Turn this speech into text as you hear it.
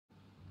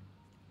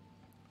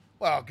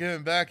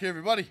Welcome back,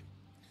 everybody.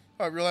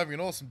 Hope you're all having an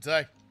awesome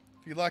day.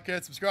 If you like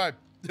it, subscribe.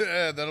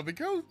 Yeah, that'll be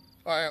cool.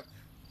 All right,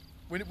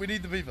 we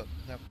need the beaver.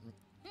 No.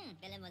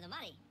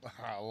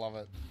 I love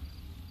it.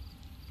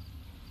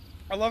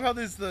 I love how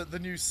there's the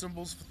new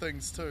symbols for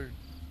things too.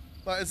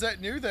 Like, is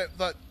that new? That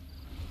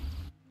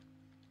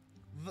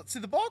see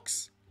the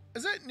box?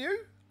 Is that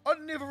new? I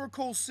never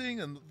recall seeing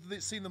them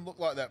look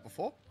like that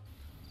before.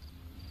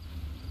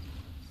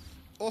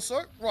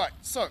 Also, right,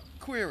 so,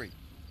 query.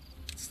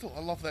 Still,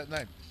 I love that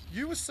name.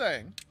 You were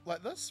saying,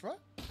 like this, right?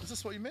 Is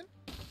this what you meant?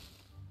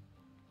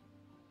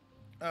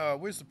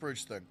 Where's the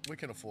bridge thing? We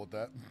can afford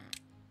that.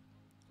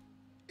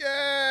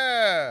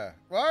 Yeah!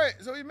 Right?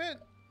 Is that what you meant?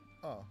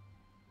 Oh.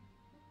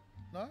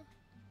 No?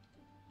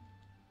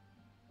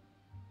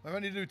 Maybe I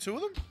need to do two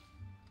of them?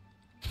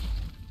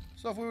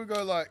 So if we would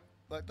go like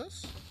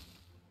this?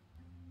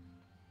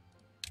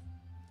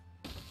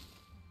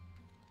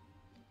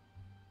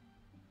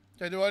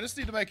 Okay, do I just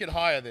need to make it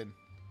higher then?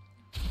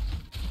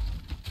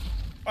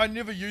 I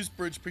never use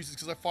bridge pieces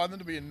because I find them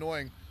to be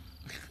annoying.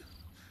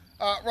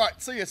 Right,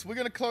 so yes, we're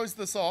going to close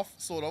this off,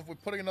 sort of. We're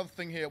putting another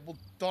thing here. We'll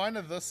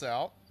diner this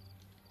out.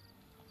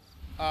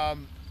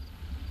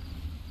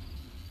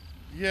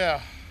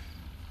 Yeah.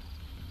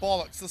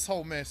 Bollocks, this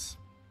whole mess.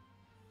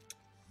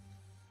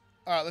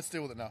 Alright, let's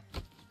deal with it now.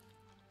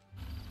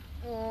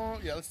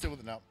 Oh, yeah, let's deal with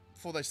it now.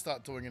 Before they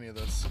start doing any of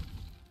this.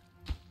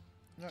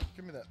 No,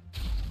 give me that.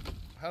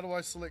 How do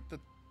I select the...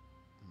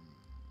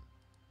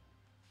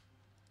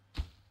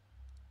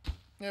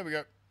 There we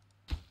go.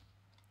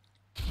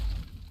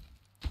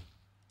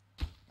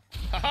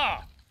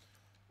 Haha!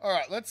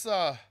 Alright, let's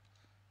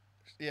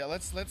yeah,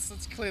 let's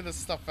clear this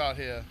stuff out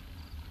here.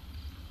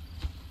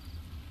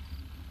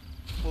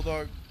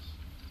 Although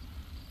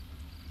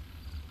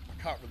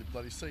I can't really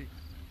bloody see.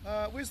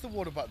 Where's the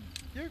water button?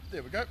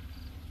 There we go.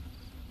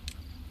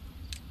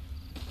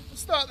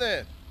 Let's start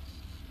there.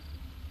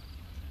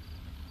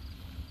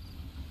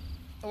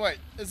 Oh wait,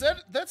 is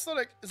that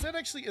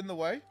actually in the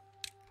way?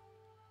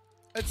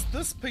 It's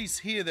this piece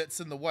here that's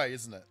in the way,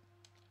 isn't it?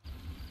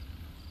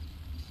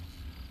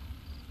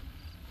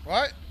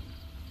 Right?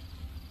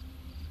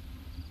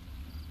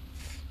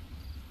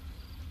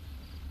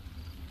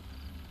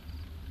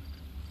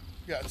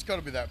 Yeah, it's got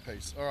to be that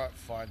piece. Alright,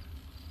 fine.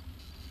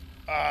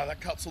 Ah,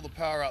 that cuts all the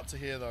power out to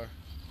here, though.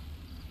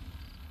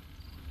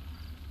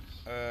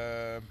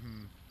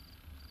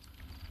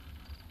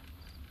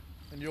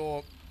 And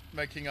you're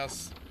making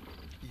us...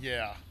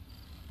 Yeah.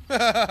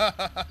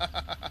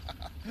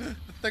 The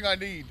thing I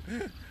need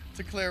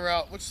to clear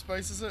out. Which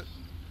space is it?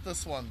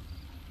 This one.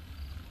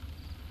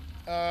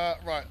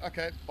 Right,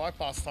 okay.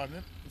 Bypass time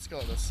then. Let's go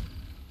like this.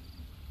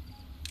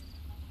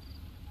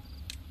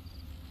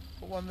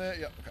 Put one there.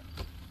 Yep, okay.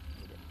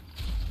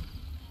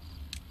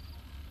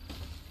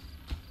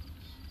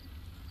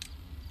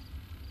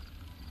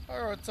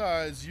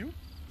 Prioritize you.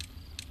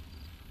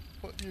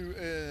 Put you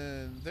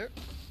in there.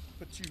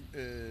 Put you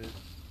in...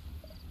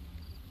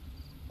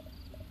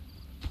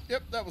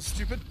 Yep, that was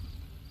stupid.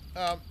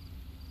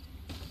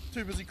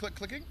 Too busy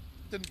clicking.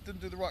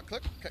 Didn't do the right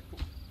click. Okay, cool.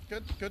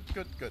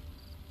 Good.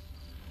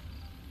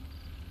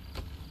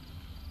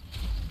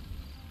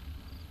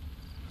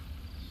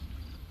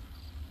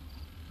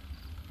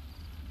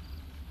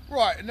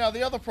 Right, and now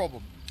the other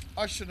problem.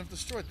 I shouldn't have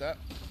destroyed that.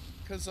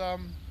 Because,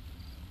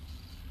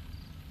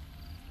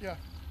 yeah.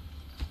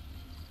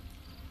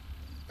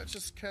 Let's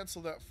just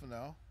cancel that for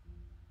now.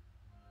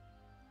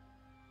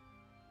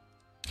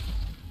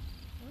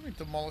 What do you mean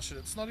demolish it?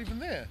 It's not even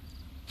there.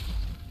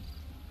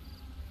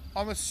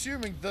 I'm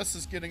assuming this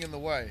is getting in the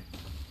way.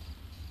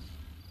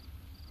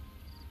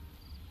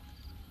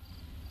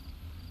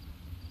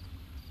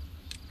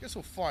 Guess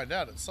we'll find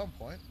out at some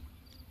point.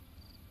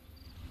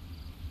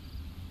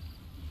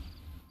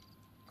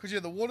 Because, yeah,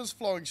 the water's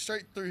flowing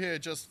straight through here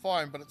just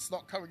fine, but it's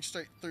not coming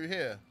straight through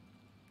here.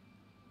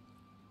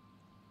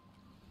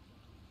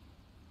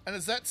 And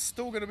is that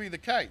still going to be the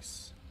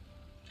case?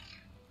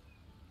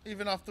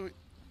 Even after we...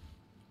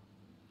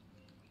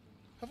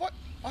 Have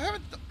I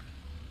haven't...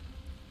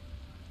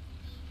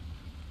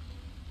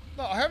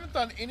 No, I haven't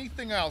done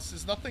anything else.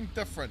 There's nothing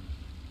different.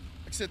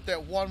 Except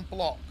that one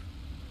block.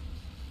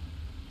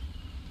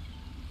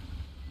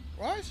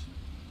 Right?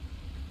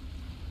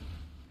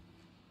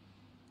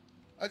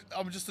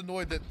 I'm just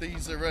annoyed that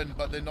these are in,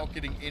 but they're not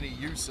getting any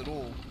use at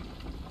all.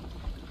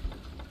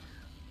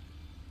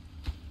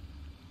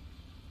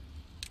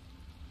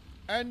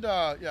 And,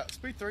 yeah,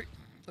 speed 3.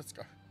 Let's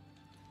go.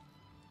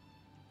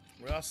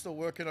 We are still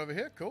working over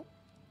here. Cool.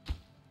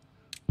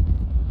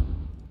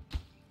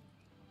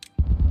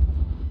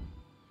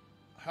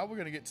 How are we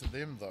going to get to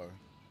them, though?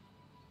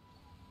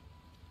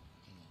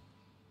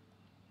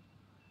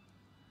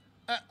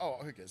 Oh,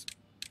 who cares?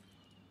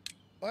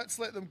 Let's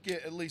let them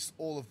get at least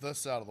all of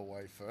this out of the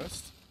way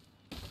first.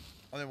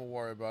 And then we'll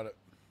worry about it.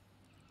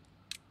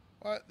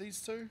 Alright,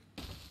 these two.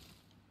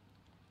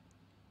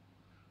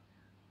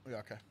 Yeah,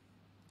 okay.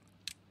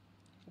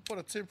 We'll put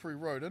a temporary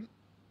road in.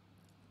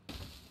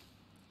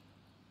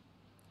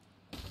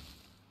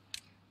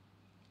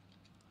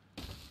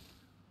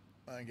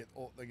 And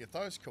get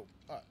those. Cool.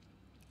 Alright.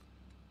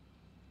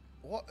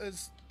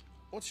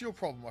 What's your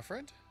problem, my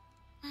friend?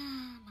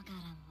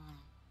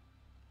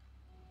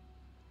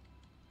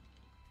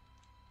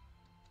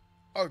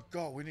 Oh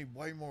god, we need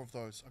way more of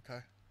those. Okay.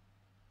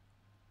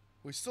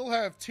 We still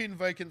have 10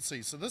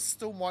 vacancies, so this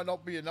still might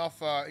not be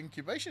enough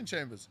incubation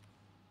chambers.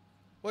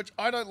 Which,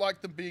 I don't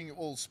like them being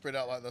all spread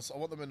out like this. I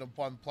want them in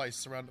one place,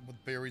 surrounded with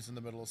berries in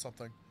the middle or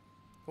something.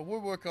 But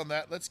we'll work on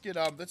that. Let's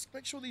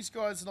make sure these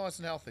guys are nice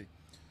and healthy.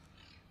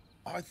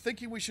 I'm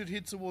thinking we should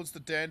head towards the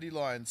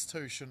dandelions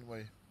too, shouldn't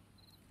we?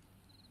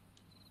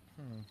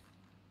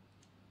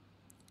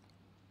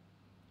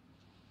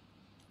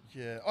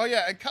 Yeah. Oh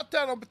yeah, and cut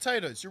down on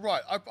potatoes. You're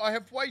right. I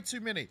have way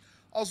too many.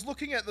 I was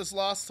looking at this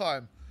last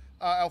time.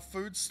 Our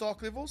food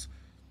stock levels.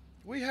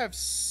 We have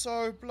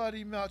so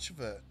bloody much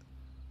of it.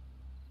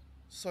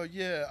 So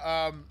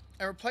yeah,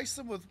 and replace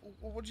them with,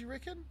 what do you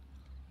reckon?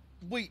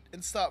 Wheat,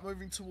 and start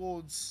moving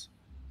towards,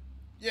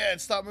 yeah, and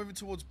start moving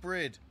towards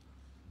bread.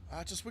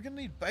 We're gonna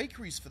need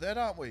bakeries for that,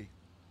 aren't we?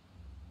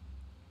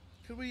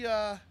 Could we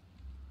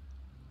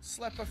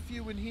slap a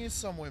few in here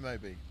somewhere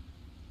maybe?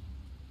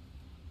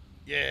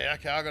 Yeah,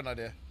 okay, I got an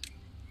idea.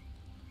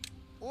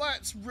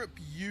 Let's rip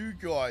you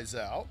guys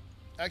out.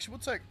 Actually, we'll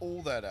take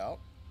all that out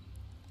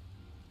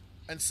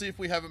and see if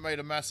we haven't made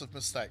a massive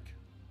mistake.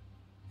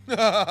 And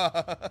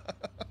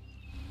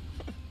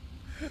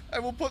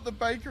we'll put the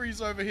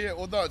bakeries over here.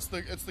 Well, no, it's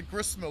the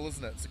grist mill,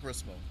 isn't it? It's the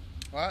grist mill,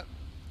 right?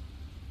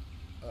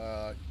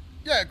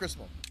 Yeah, grist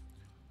mill.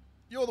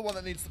 You're the one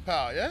that needs the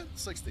power, yeah?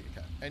 60,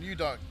 okay. And you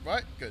don't,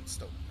 right? Good,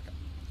 still, okay.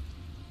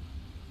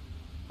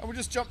 And we'll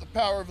just jump the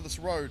power over this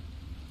road.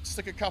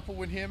 Stick a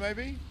couple in here,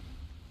 maybe,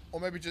 or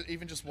maybe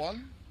even just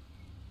one.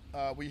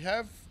 We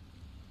have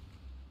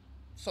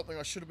something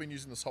I should have been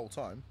using this whole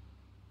time.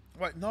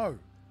 Wait, no.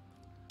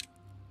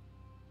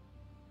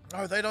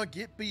 No, they don't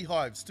get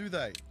beehives, do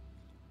they?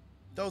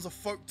 That was a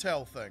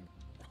folktale thing.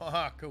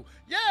 Haha, cool.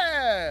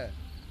 Yeah!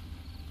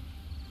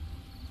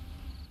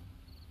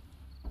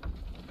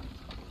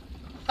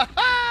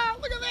 Haha!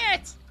 Look at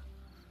that!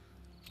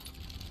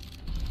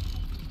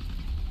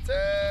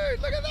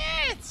 Dude, look at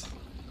that!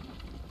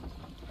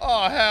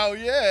 Oh, hell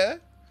yeah!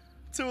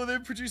 2 of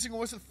them producing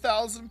almost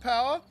 1,000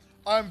 power.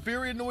 I'm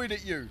very annoyed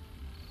at you.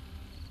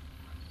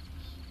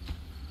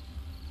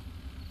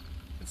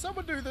 Can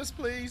someone do this,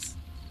 please?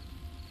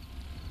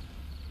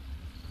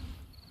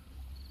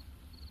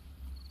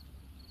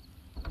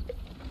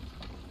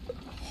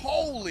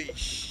 Holy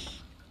shit!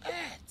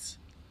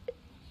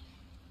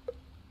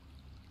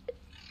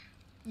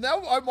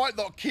 Now I might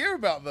not care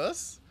about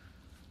this,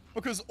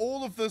 because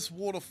all of this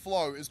water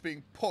flow is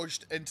being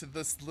pushed into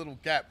this little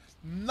gap.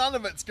 None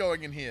of it's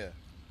going in here.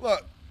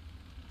 Look.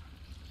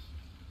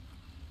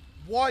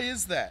 Why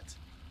is that?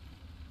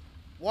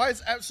 Why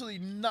is absolutely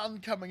none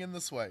coming in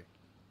this way?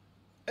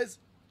 Is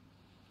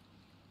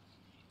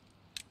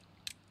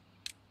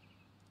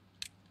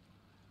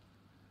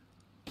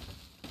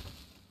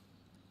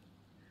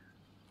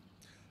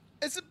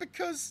it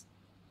because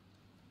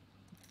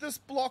this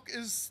block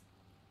is,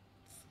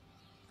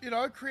 you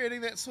know,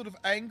 creating that sort of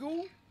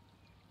angle?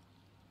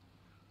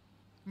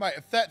 Mate,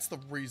 if that's the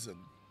reason.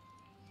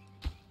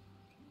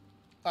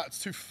 It's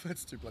too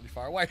bloody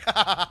far away.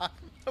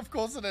 Of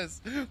course it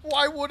is.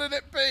 Why wouldn't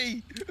it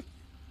be?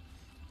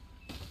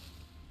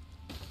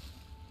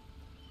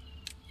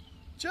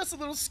 Just a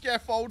little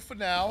scaffold for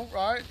now,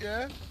 right?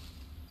 Yeah.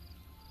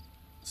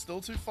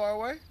 Still too far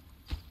away?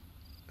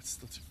 It's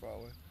still too far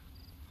away.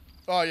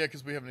 Oh, yeah,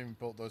 because we haven't even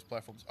built those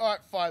platforms. Alright,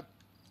 fine.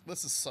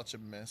 This is such a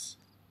mess.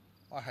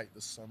 I hate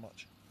this so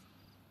much.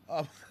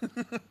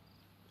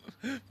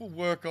 We'll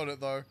work on it,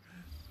 though.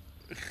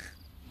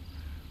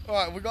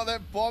 Alright, we got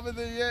that bomb in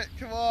there yet?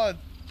 Come on.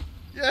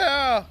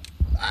 Yeah!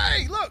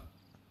 Hey, look!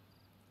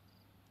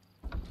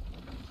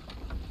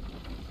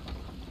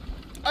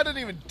 I didn't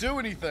even do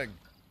anything.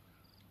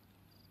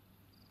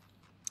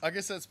 I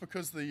guess that's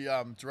because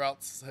the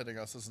drought's hitting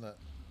us, isn't it?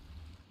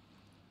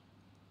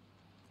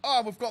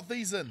 Oh, we've got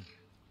these in.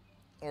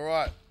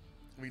 Alright.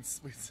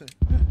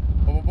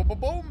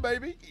 Boom,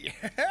 baby.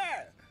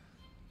 Yeah!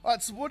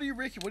 Alright, so what do you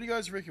reckon? What do you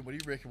guys reckon? What do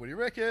you reckon? What do you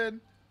reckon?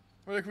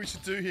 What do you reckon we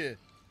should do here?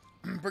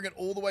 Bring it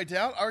all the way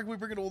down? I reckon we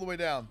bring it all the way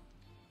down.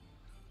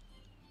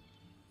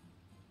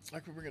 I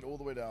reckon we bring it all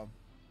the way down.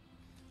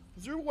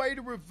 Is there a way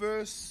to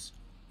reverse...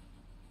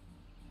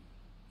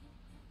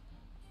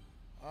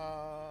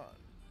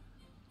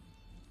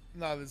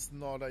 No, there's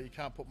not. You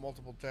can't put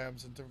multiple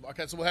dams into...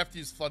 Okay, so we'll have to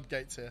use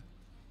floodgates here.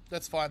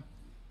 That's fine.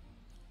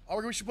 I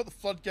reckon we should put the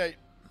floodgate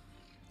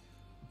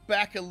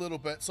back a little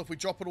bit, so if we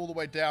drop it all the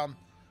way down,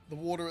 the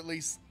water at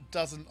least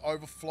doesn't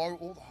overflow.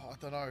 Oh, I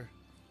don't know. I'm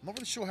not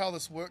really sure how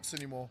this works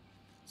anymore.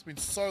 It's been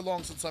so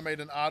long since I made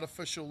an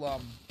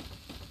artificial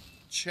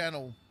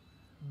channel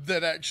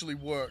that actually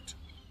worked,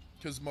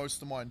 because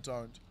most of mine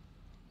don't.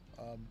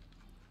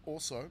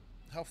 Also,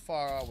 how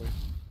far are we?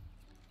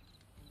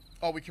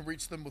 Oh, we can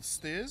reach them with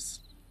stairs.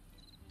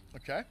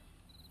 Okay.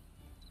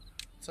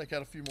 Take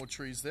out a few more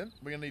trees then.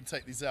 We're going to need to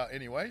take these out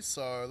anyway,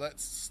 so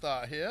let's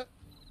start here.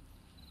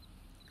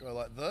 Go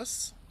like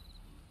this.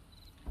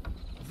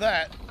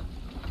 that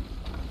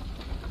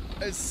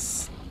is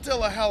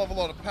still a hell of a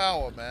lot of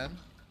power, man.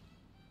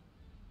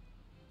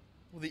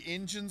 Well, the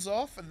engine's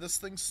off and this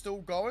thing's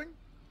still going?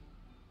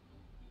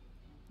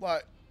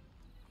 Like,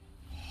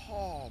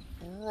 oh,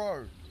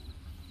 bro.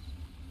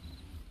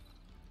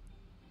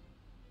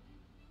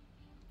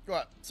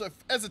 Right, so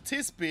as a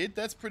test bed,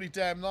 that's pretty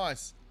damn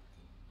nice.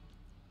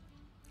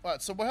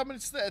 Right, so how many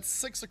is that? It's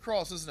 6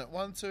 across, isn't it?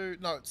 1, 2,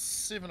 no, it's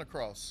 7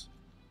 across.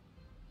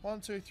 1,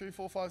 2, 3,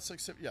 4, 5,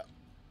 6, 7, yeah.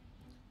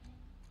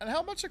 And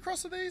how much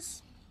across are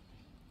these?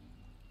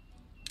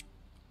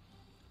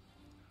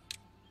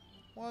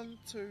 1,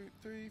 2,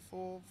 3,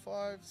 4,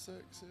 5, 6,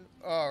 7.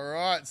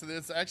 Alright, so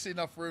there's actually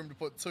enough room to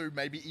put 2,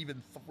 maybe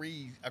even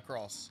 3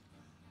 across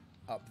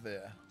up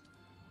there.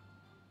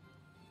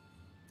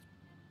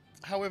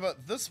 However,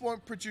 this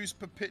won't produce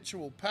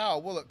perpetual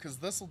power, will it? Because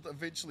this will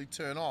eventually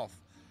turn off.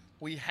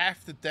 We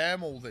have to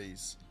dam all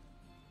these.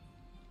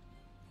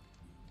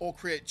 Or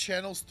create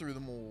channels through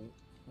them all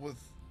with...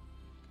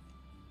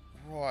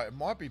 Right, it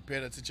might be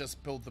better to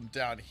just build them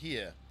down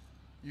here.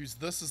 Use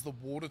this as the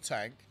water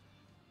tank.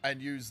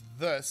 And use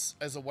this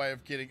as a way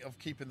of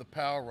keeping the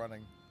power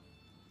running.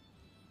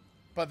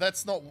 But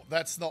that's not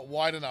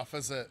wide enough,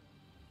 is it?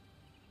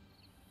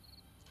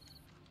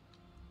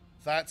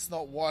 That's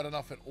not wide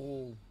enough at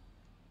all.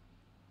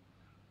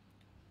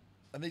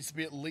 It needs to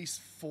be at least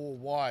 4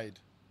 wide.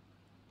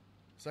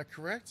 Is that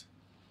correct?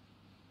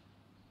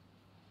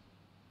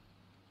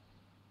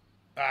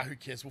 Ah, who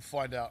cares? We'll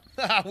find out.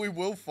 We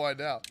will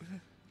find out.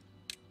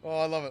 Oh,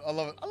 I love it. I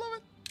love it. I love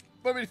it.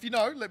 But I mean, if you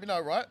know, let me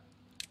know, right?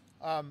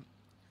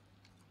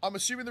 I'm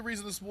assuming the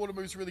reason this water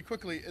moves really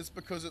quickly is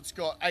because it's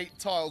got 8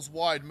 tiles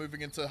wide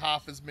moving into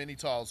half as many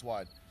tiles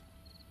wide.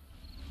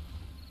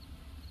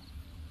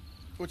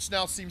 Which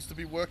now seems to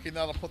be working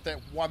now to put that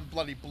one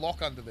bloody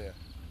block under there.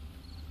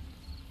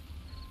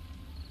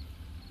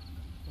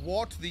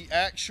 What the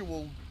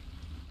actual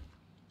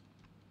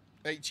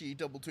HE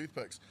double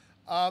toothpicks?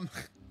 I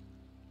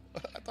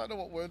don't know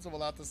what words I'm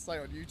allowed to say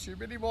on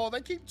YouTube anymore.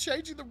 They keep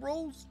changing the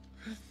rules.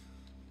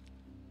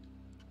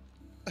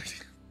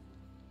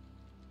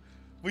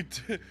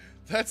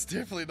 That's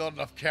definitely not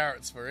enough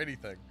carrots for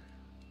anything.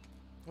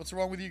 What's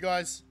wrong with you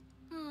guys?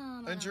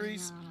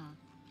 Injuries?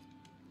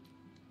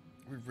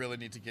 We really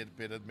need to get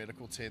better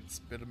medical tents,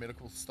 better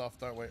medical stuff,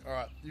 don't we?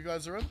 Alright, you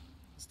guys are in.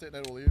 Let's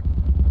detonate all of you.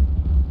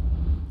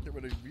 Get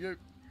rid of you.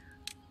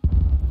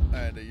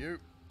 And a you.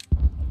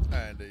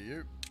 And a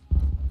you.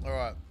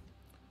 Alright.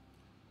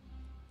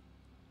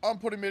 I'm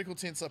putting medical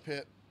tents up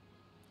here.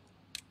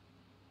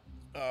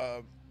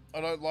 I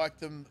don't like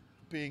them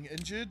being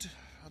injured.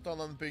 I don't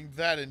like them being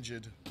that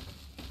injured.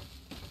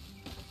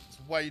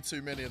 There's way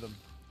too many of them.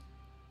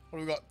 What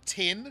have we got?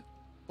 10?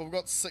 But we've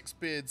got 6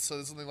 beds, so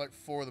there's only like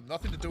 4 of them.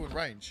 Nothing to do in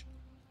range.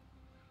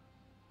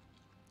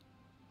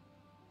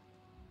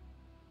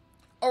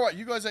 Alright,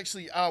 you guys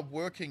actually are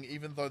working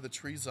even though the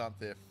trees aren't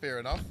there. Fair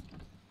enough.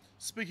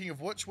 Speaking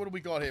of which, what do we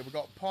got here? We've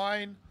got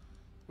pine.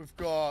 We've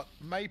got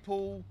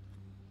maple.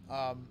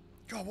 God,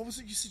 what was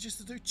it you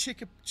suggested to do?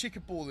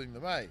 Checkerboarding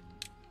them, eh?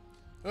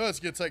 Oh, it's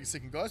going to take a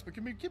second, guys, but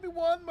give me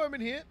one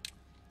moment here.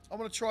 I'm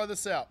going to try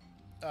this out.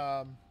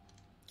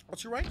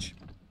 What's your range?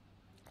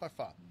 Quite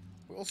far.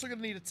 We're also going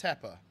to need a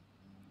tapper.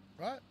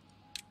 Right?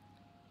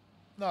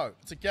 No,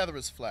 it's a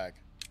gatherer's flag.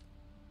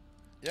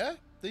 Yeah?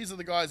 These are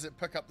the guys that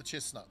pick up the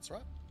chestnuts,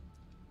 right?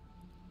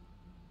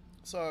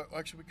 So,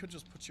 actually, we could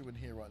just put you in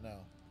here right now.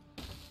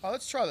 Oh,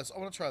 let's try this. I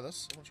want to try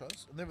this.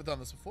 I've never done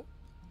this before.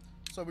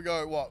 So we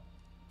go, what?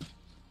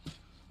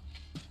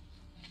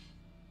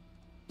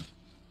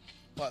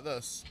 Like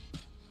this.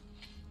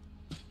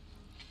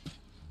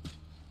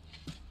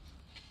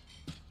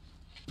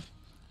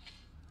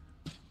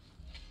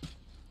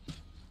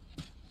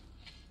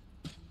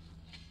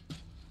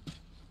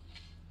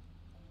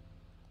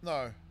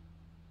 No.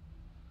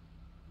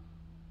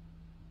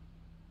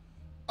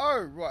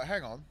 Oh, right,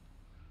 hang on.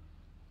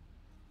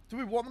 Do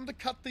we want them to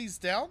cut these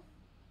down?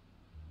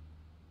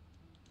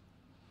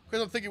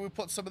 Because I'm thinking we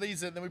put some of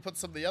these in, then we put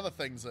some of the other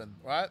things in,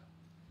 right?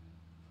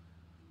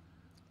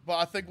 But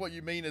I think what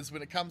you mean is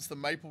when it comes to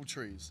maple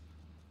trees,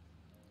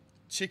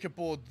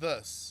 checkerboard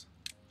this,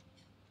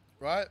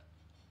 right?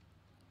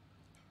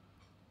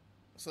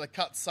 So they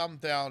cut some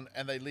down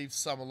and they leave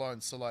some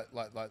alone. So like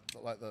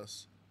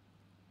this.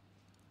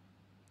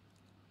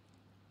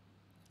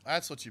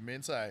 That's what you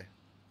meant, eh?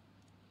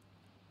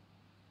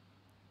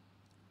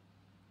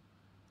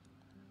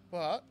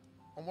 But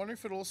I'm wondering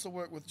if it'll also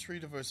work with tree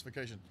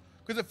diversification.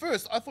 Because at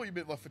first I thought you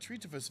meant like for tree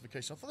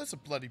diversification. I thought that's a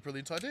bloody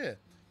brilliant idea.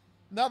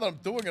 Now that I'm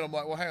doing it, I'm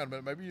like, well, hang on a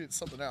minute, maybe it's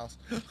something else.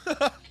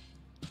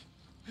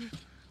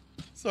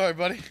 Sorry,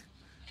 buddy.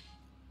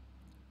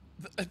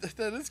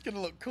 That is going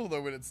to look cool,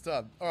 though, when it's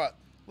done. Alright,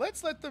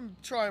 let's let them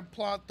try and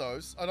plant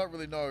those. I don't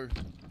really know.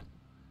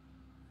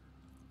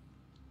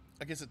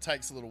 I guess it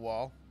takes a little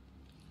while.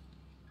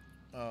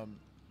 And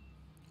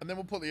then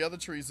we'll put the other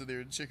trees in there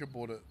and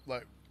checkerboard it,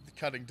 like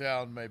cutting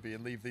down, maybe,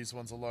 and leave these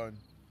ones alone.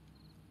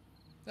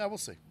 Yeah, we'll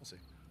see. We'll see.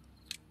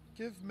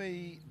 Give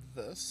me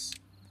this.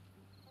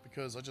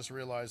 because I just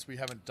realized we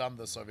haven't done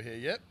this over here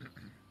yet.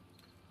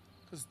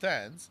 Because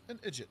Dan's an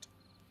idiot.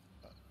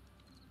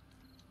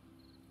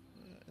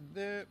 And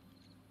there.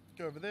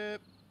 Go over there.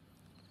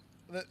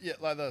 Yeah,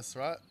 like this,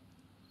 right?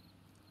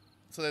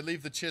 So they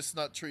leave the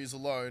chestnut trees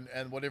alone,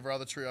 and whatever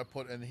other tree I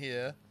put in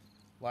here,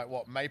 like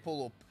what,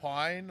 maple or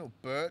pine or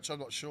birch, I'm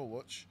not sure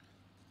which.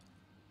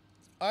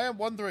 I am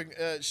wondering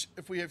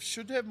if we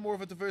should have more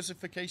of a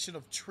diversification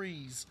of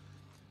trees,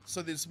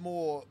 so there's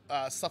more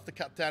stuff to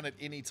cut down at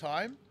any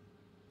time.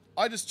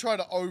 I just try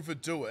to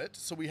overdo it,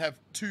 so we have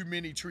too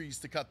many trees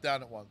to cut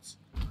down at once.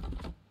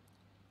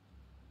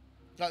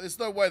 Like, there's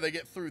no way they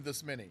get through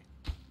this many.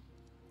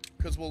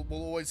 Because we'll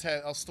always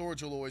have, our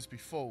storage will always be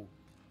full.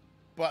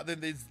 But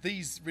then there's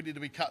these ready to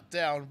be cut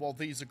down while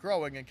these are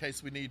growing in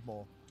case we need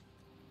more.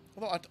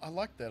 Although I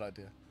like that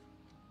idea.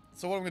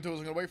 So what I'm going to do is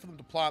I'm going to wait for them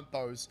to plant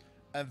those,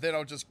 and then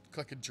I'll just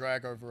click and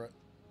drag over it.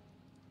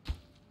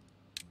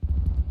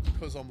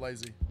 Because I'm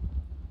lazy.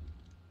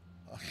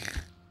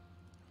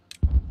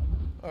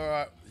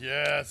 Alright,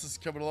 yeah, this is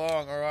coming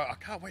along. Alright, I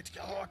can't wait to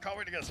get, I can't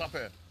wait to get us up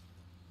here.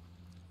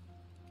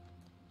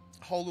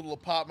 Whole little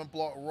apartment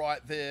block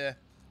right there.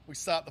 We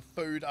start the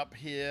food up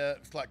here.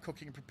 It's like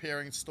cooking,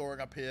 preparing,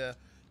 storing up here.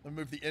 We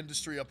move the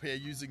industry up here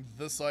using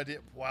this idea.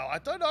 Wow, I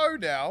don't know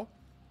now.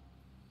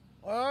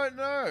 I don't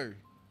know.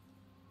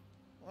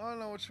 I don't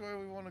know which way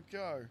we want to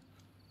go.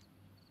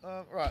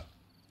 Right.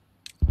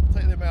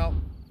 Take them out.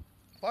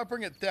 If I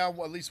bring it down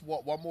at least,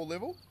 what, one more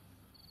level?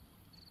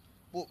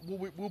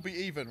 We'll be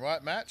even,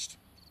 right? Matched?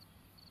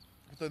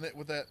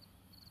 With that.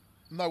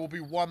 No, we'll be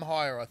one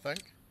higher, I think.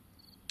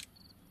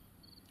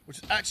 Which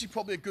is actually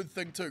probably a good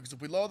thing too, because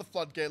if we lower the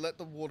floodgate, let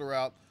the water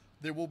out,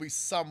 there will be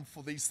some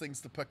for these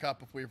things to pick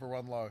up if we ever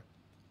run low.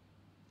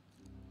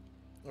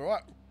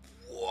 Alright.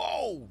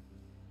 Whoa!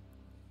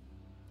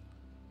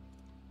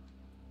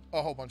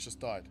 A whole bunch just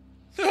died.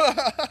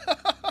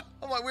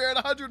 I'm like, we're at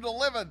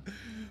 111.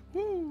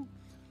 Woo!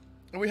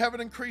 And we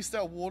haven't increased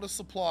our water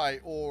supply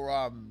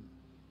or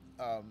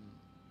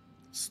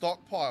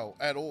stockpile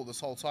at all this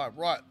whole time.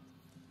 Right.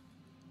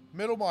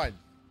 Metal mine.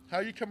 How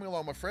are you coming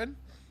along, my friend?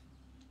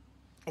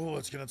 Oh,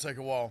 it's going to take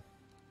a while.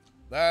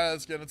 That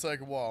is going to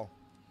take a while.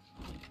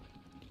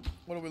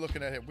 What are we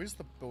looking at here? Where's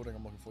the building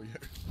I'm looking for? You.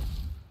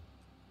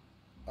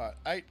 Alright,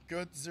 8,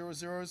 good. 0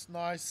 zeros,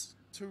 nice.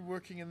 2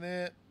 working in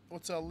there.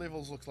 What's our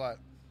levels look like?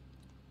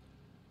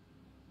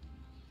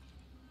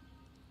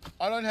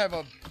 I don't have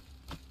a...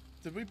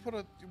 Did we put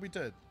a... We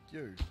did.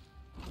 You.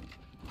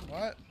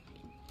 Right?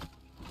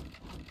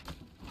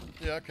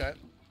 Yeah, okay.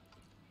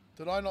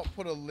 Did I not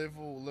put a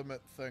level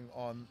limit thing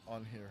on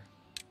here?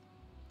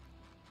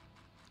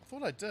 I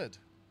thought I did.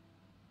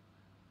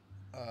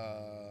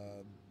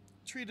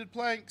 Treated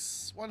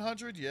planks,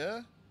 100,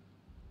 yeah.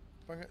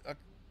 I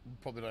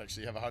probably don't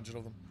actually have 100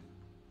 of them.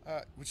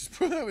 Which is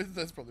probably,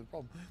 that's probably the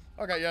problem.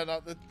 Okay, yeah,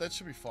 no, that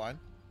should be fine.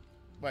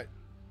 Wait.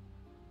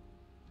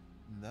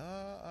 No,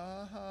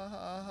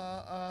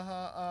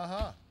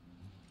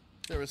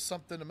 There is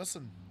something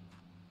missing.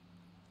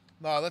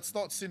 No, let's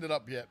not send it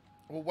up yet.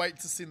 We'll wait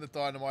to send the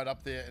dynamite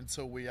up there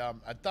until we are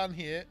done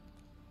here.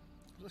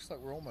 Looks like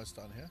we're almost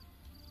done here.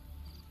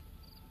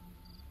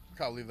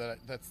 Can't believe that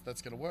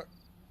that's gonna work.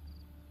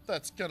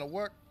 That's gonna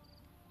work.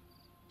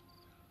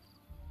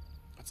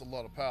 That's a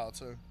lot of power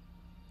too.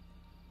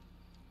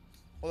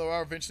 Although we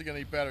are eventually gonna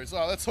need batteries.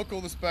 Oh, let's hook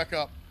all this back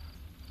up.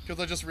 Because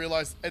I just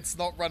realized it's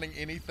not running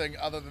anything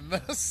other than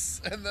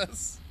this and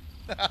this.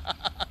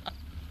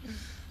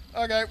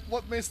 Okay,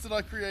 what mess did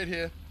I create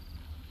here?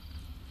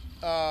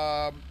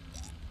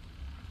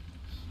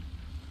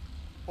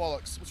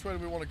 Bollocks. Which way do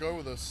we want to go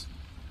with this?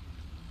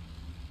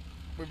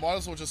 We might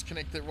as well just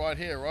connect it right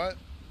here, right?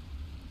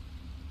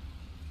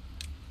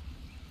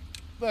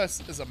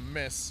 This is a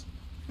mess.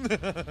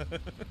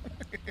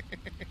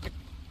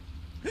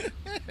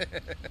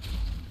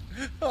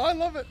 Oh, I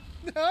love it.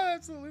 I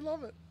absolutely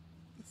love it.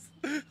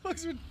 It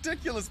looks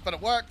ridiculous, but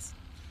it works.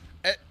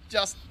 It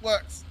just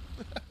works.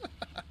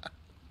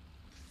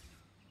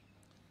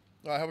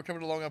 Alright, how are we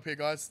coming along up here,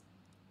 guys?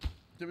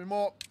 Give me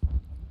more.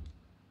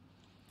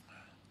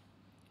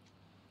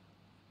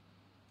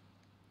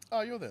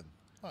 Oh, you're there.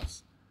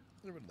 Nice.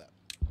 Get rid of that.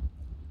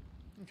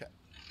 Okay.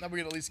 Now we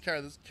can at least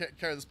carry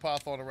this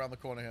path on around the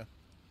corner here.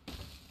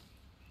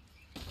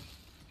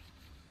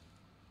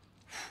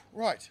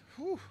 Right.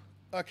 Whew.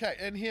 Okay,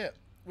 in here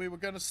we were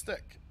going to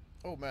stick.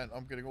 Oh man,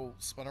 I'm getting all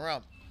spun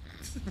around.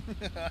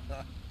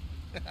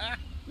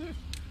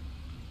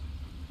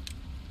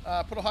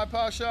 Put a high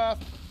power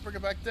shaft, bring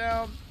it back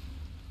down.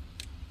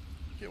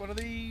 Get one of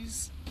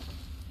these.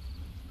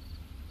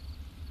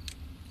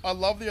 I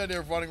love the idea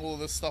of running all of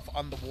this stuff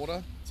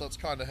underwater, so it's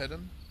kind of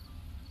hidden.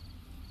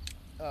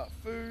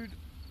 Food.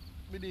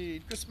 We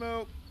need grist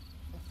milk.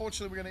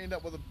 Unfortunately, we're going to end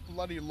up with a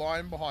bloody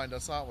line behind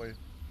us, aren't we?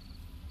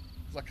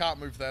 Because I can't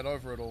move that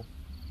over at all.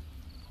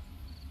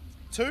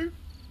 2.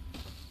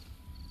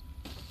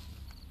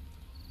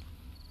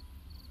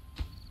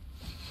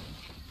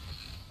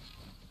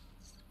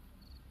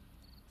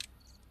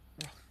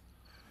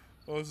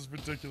 Oh, this is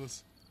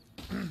ridiculous.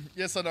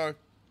 Yes, I know.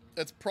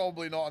 it's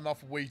probably not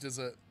enough wheat, is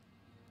it?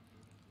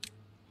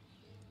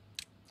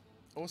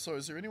 Also,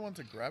 is there anyone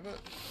to grab it?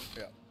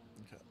 Yeah.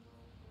 Okay.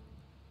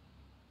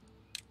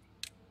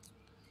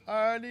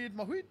 I need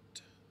my wheat.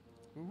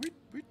 Wheat.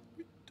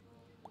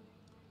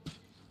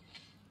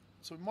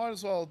 So we might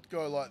as well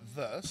go like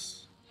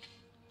this.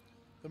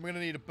 Then we're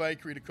going to need a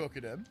bakery to cook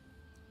it in.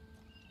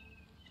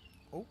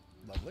 Oh,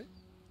 lovely.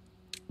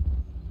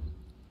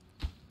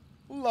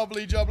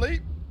 Lovely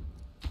jubbly.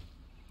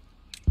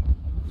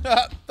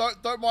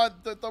 don't mind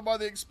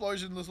the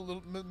explosion,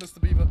 little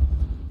Mr. Beaver.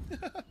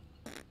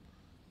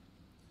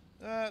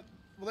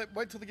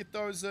 Wait till they get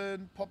those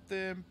in, pop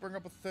them, bring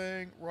up a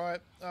thing, right?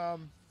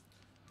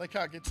 They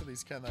can't get to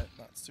these, can they?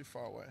 No, it's too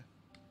far away.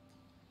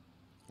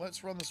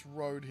 Let's run this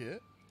road here.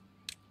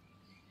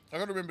 I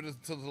gotta remember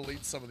to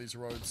delete some of these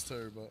roads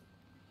too, but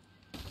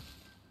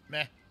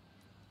meh.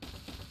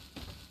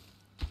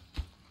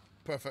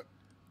 Perfect.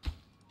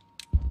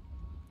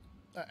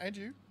 And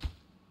you.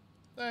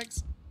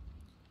 Thanks.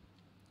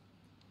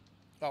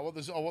 I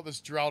want this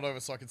drought over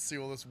so I can see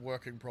all this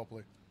working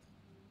properly.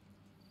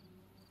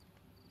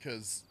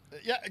 Because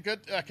yeah, good.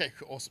 Okay,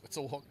 awesome. It's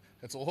all hooked.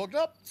 It's all hooked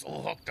up. It's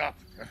all hooked up.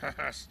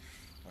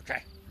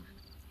 Okay.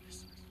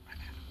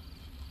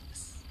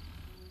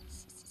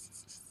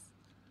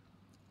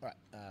 Right.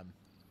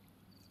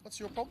 What's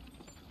your problem?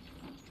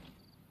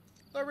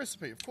 No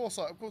recipe. Of course.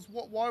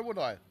 Why would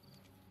I?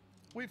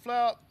 Wheat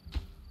flour.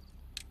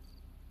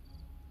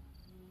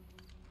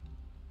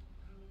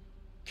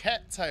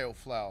 Cattail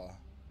flour.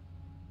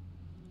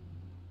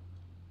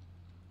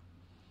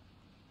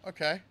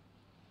 Okay.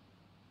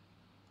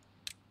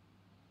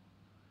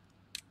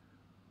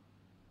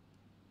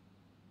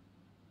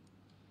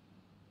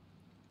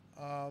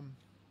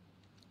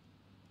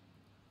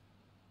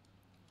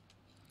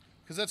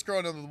 Because that's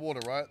growing under the water,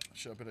 right?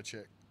 Should I better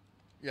check?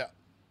 Yeah.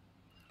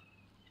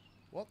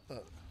 What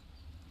the?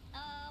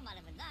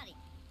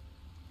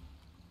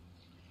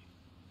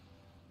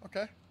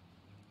 Okay.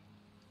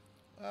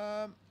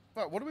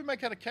 Right, what do we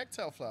make out of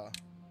cattail flour?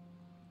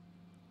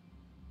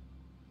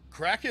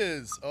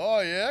 Crackers.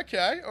 Oh, yeah,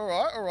 okay.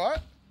 Alright,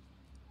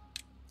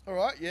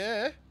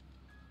 yeah.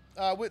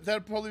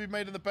 That'd probably be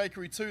made in the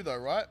bakery too, though,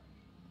 right?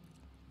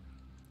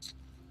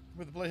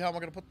 Where the bloody hell am I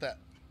going to put that?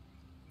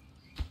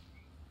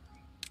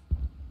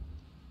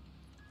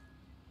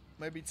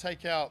 Maybe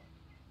take out...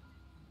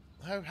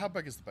 How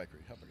big is the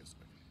bakery? How big is the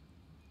bakery?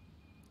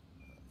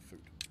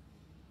 Food.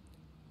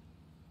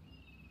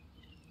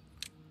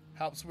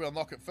 Helps we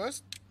unlock it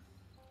first.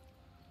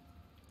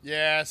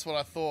 Yeah, that's what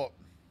I thought.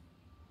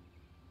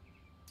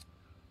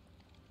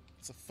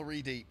 It's a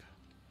 3 deep.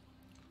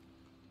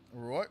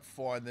 Alright,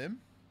 find them.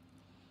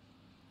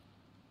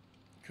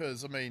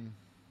 Because, I mean,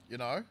 you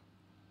know.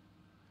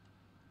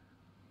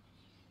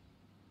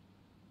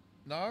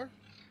 No?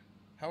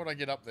 How would I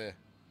get up there?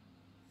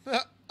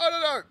 I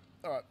don't know.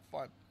 Alright,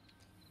 fine.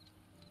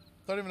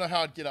 Don't even know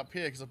how I'd get up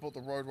here because I brought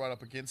the road right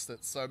up against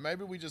it. So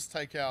maybe we just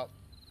take out...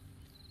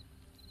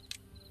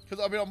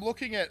 Because, I mean, I'm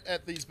looking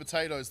at these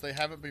potatoes. They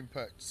haven't been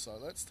picked. So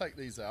let's take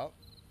these out.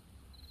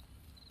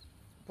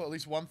 Put at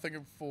least one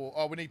thing for...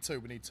 Oh, we need two.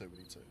 We need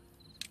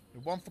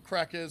one for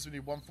crackers. We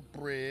need one for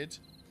bread.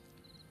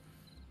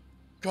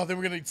 God, then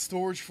we're going to need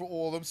storage for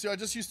all of them. See, I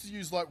just used to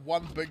use, like,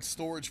 one big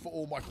storage for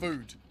all my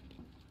food.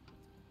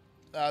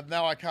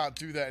 Now I can't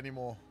do that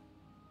anymore.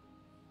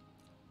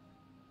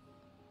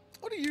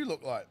 What do you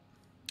look like?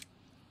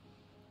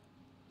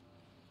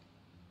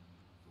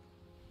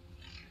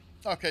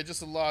 Okay,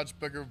 just a large,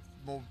 bigger,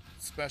 more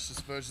spacious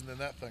version than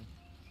that thing.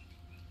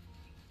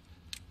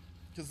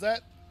 Because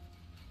that...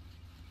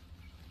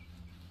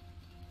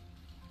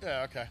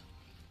 Yeah, okay.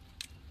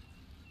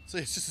 So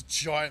it's just a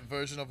giant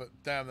version of it.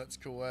 Damn, that's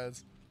cool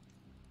as.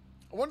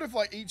 I wonder if,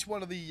 like, each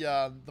one of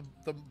the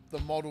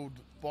modeled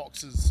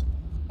boxes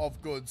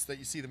of goods that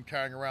you see them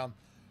carrying around,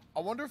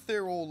 I wonder if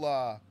they're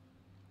all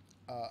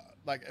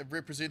like a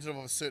representative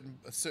of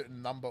a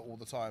certain number all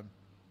the time.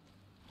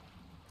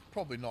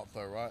 Probably not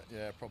though, right?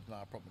 Yeah, probably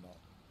not.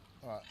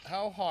 Alright,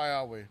 how high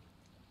are we?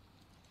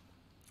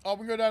 Oh, we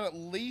can go down at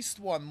least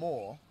one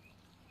more.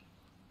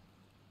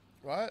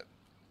 Right?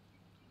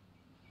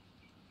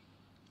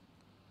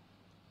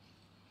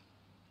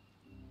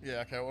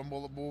 Yeah, okay, and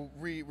we'll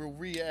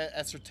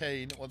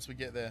re-ascertain once we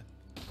get there.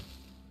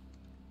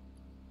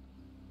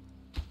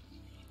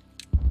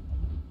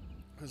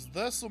 Because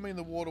this will mean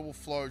the water will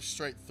flow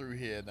straight through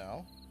here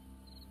now.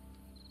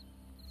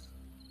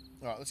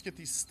 Alright, let's get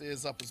these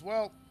stairs up as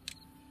well.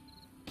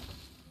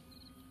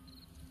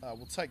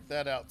 We'll take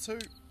that out too.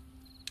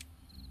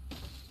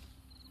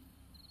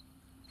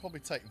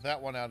 Probably take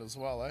that one out as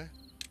well, eh?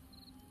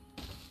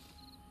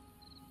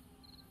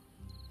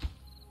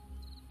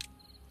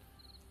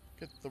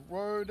 Get the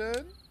road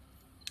in.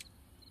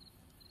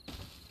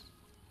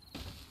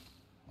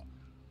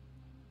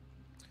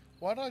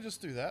 Why did I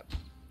just do that?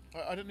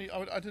 I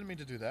didn't mean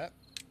to do that.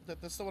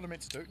 That's not what I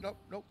meant to do.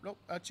 Nope.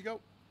 Out you go.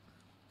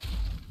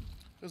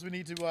 Because we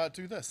need to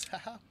do this.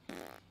 Haha.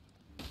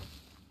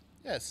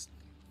 Yes.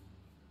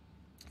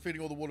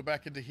 Feeding all the water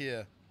back into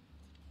here.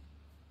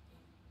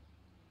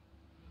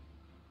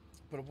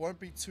 But it won't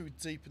be too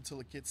deep until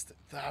it gets to...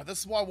 this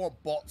is why I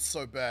want bots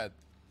so bad.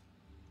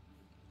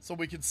 So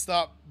we can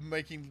start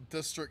making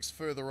districts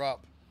further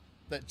up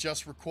that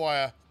just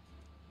require...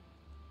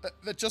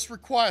 That just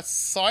require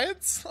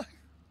science?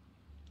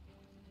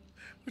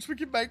 Which we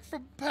can make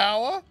from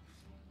power?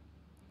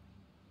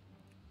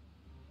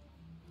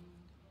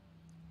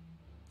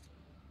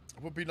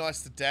 It would be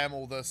nice to dam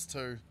all this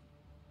too.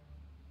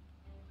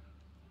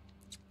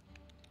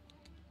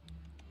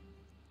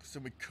 Because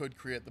then we could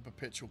create the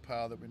perpetual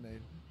power that we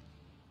need.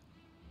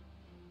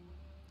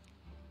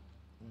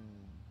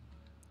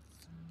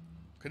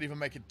 Could even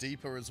make it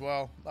deeper as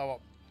well. Oh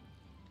well.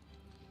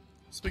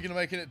 Speaking of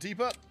making it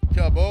deeper,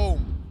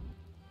 kaboom!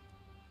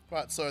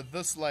 Right, so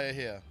this layer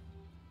here.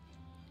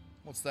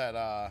 What's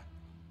that?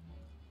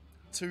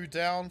 2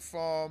 down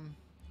from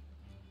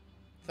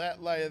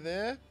that layer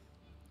there.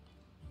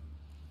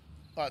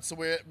 Alright, so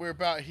we're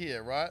about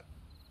here, right?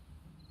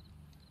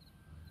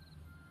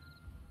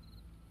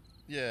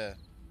 Yeah.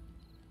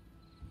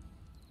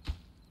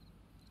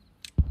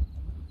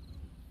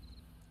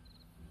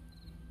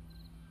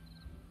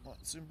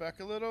 Zoom back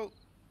a little.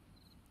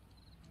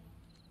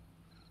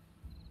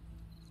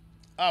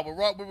 Ah, we're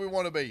right where we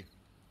want to be.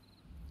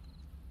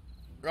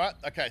 Right,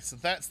 okay, so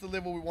that's the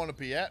level we want to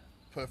be at.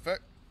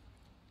 Perfect.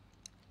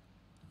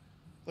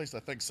 At least I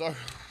think so.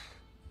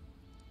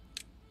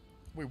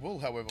 We will,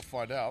 however,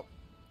 find out.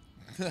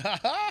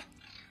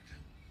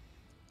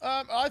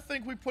 I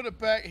think we put it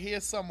back here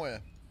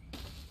somewhere.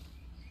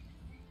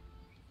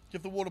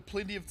 Give the water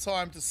plenty of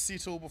time to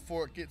settle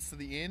before it gets to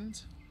the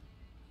end.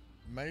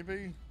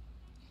 Maybe.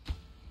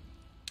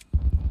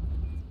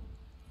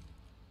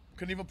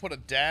 Could even put a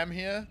dam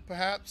here,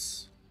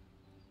 perhaps.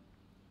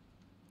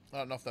 I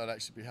don't know if that'd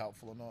actually be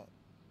helpful or not.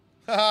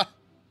 Haha!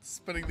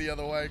 Spinning the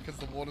other way because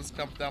the water's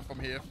come down from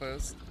here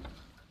first.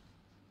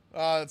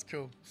 Ah, that's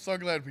cool. So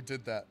glad we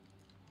did that.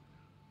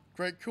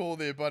 Great call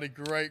there, buddy.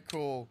 Great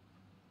call.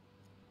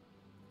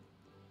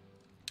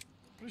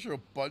 Pretty sure a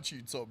bunch of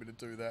you told me to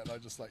do that, and I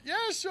just like,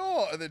 yeah,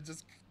 sure, and then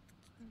just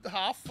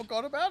half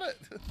forgot about it.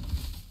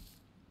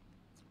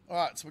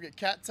 Alright, so we get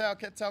cattail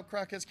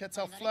crackers,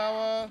 cattail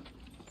flour.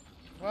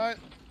 Right.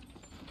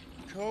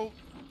 Cool.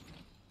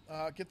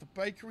 Get the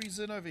bakeries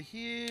in over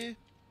here.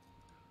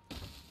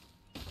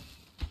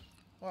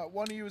 Alright,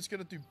 one of you is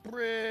going to do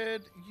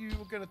bread. You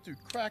are going to do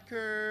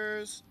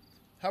crackers.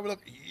 How we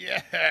look?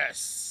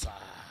 Yes!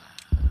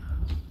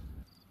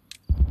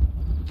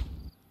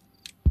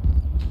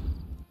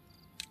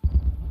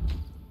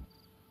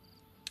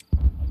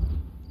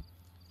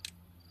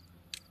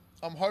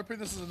 I'm hoping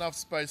this is enough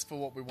space for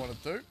what we want to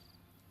do.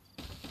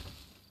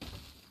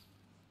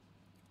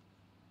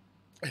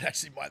 It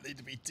actually might need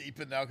to be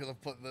deeper now because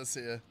I've put this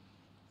here.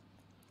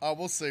 Oh,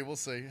 we'll see, we'll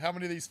see. How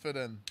many of these fit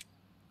in?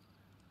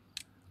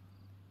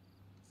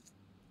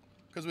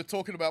 Because we're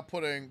talking about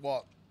putting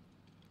what?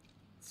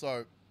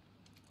 So,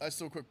 let's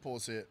do a quick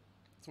pause here.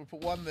 So we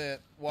put one there,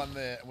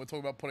 and we're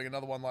talking about putting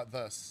another one like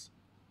this.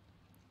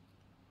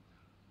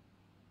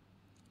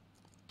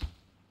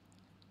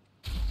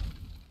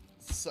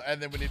 So,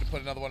 and then we need to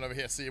put another one over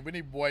here. See, we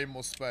need way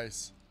more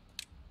space.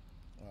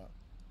 Alright.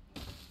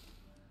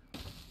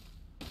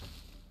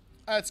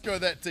 Let's go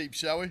that deep,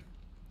 shall we?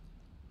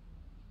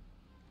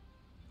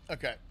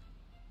 Okay.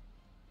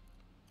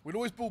 We'd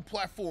always build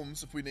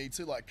platforms if we need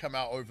to, like come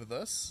out over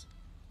this.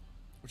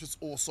 Which is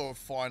also a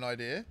fine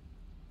idea.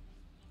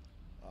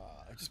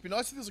 It'd just be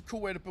nice if there's a cool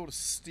way to build a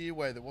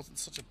stairway that wasn't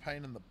such a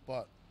pain in the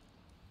butt.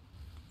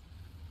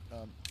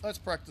 Let's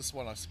practice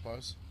one, I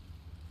suppose.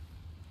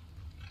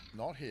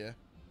 Not here.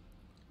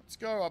 Let's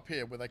go up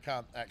here where they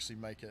can't actually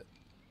make it.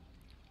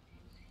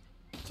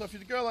 So if you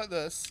go like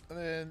this, and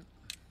then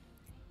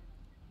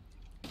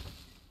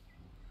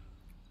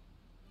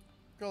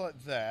go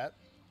like that,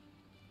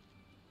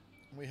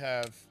 we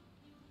have...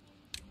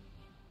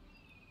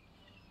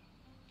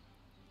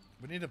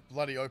 We need a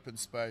bloody open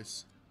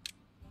space.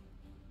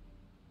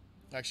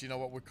 Actually, you know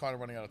what? We're kind of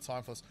running out of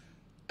time for this.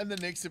 In the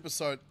next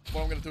episode,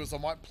 what I'm going to do is I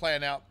might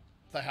plan out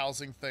the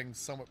housing thing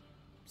somewhere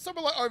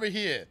like over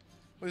here.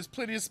 Where there's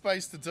plenty of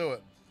space to do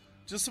it.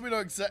 Just so we know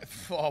exactly...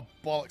 Oh,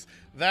 bollocks.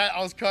 That,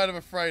 I was kind of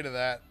afraid of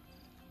that.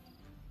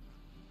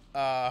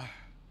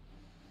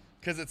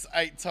 Because it's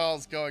 8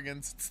 tiles going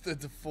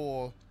instead of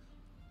 4.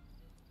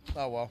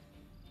 Oh, well.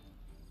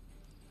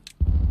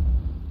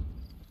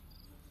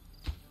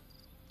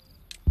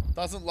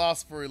 Doesn't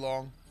last very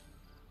long.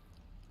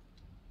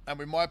 And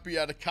we might be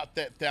able to cut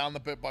that down a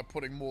bit by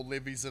putting more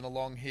levees in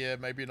along here.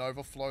 Maybe an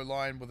overflow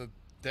line with a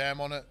dam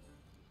on it.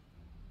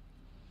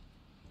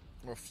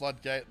 Or a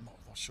floodgate. I'm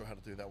not sure how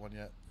to do that one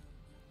yet.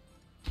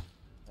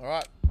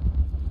 Alright.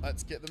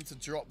 Let's get them to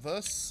drop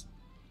this.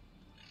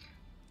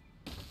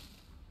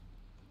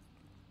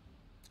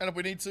 And if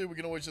we need to, we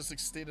can always just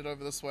extend it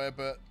over this way a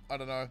bit. I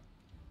don't know.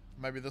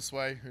 Maybe this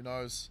way. Who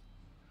knows?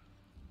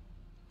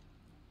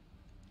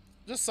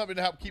 Just something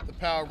to help keep the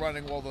power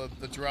running while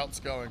the drought's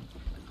going.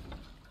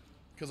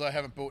 Because I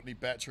haven't bought any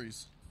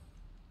batteries.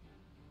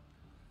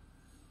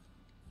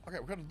 Okay,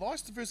 we've got a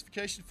nice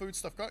diversification food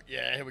stuff going.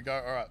 Yeah, here we go.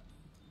 Alright.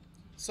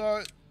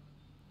 So,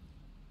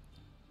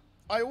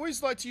 I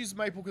always like to use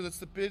maple because it's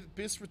the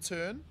best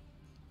return.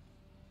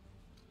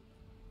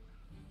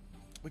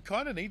 We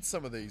kind of need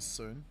some of these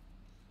soon.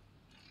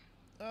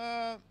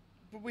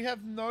 But we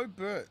have no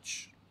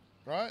birch,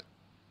 right?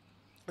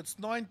 It's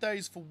 9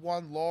 days for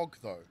one log,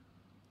 though.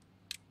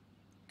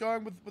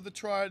 Going with the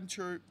tried and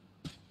true.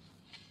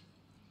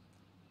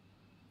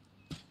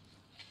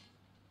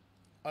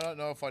 I don't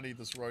know if I need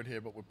this road here,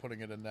 but we're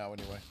putting it in now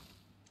anyway.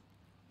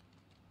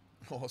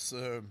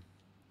 Awesome.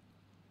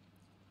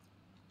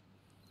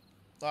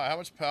 Alright, how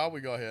much power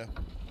we got here?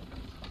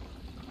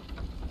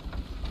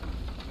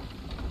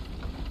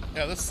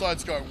 Yeah, this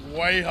side's going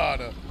way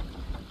harder.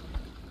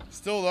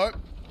 Still though.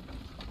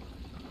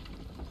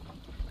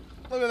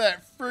 Look at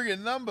that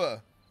friggin'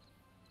 number.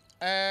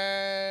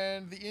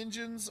 And the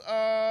engines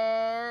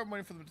are... I'm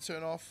waiting for them to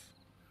turn off.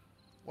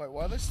 Wait,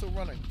 why are they still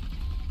running?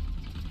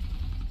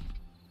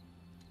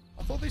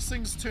 I thought these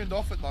things turned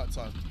off at night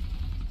time.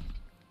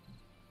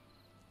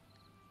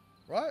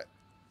 Right?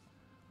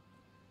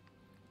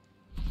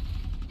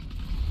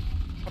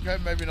 Okay,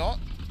 maybe not.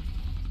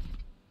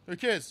 Who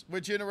cares? We're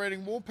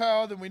generating more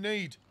power than we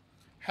need.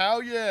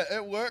 Hell yeah,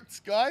 it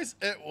works, guys.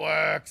 It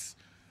works.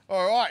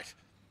 Alright.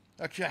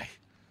 Okay.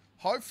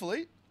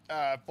 Hopefully,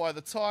 by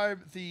the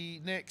time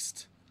the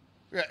next...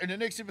 Yeah, in the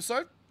next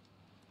episode,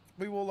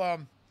 we will...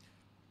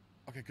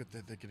 Okay, good.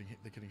 They're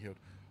getting healed.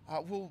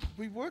 We'll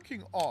be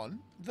working on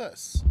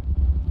this.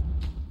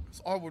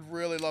 So I would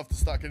really love to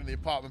start getting the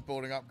apartment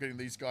building up, getting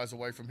these guys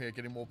away from here,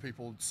 getting more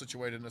people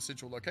situated in a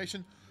central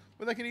location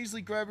where they can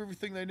easily grab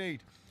everything they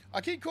need. I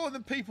keep calling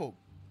them people.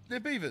 They're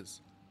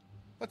beavers.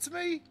 But to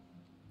me,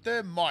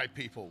 they're my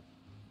people.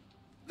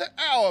 They're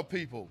our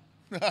people.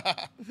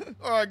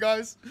 Alright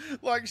guys,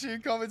 like, share,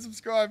 comment,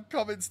 subscribe,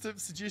 comments,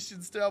 tips,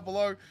 suggestions down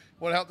below.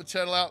 Want to help the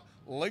channel out?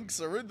 Links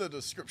are in the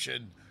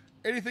description.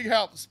 Anything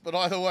helps, but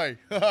either way,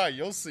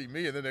 you'll see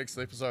me in the next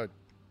episode.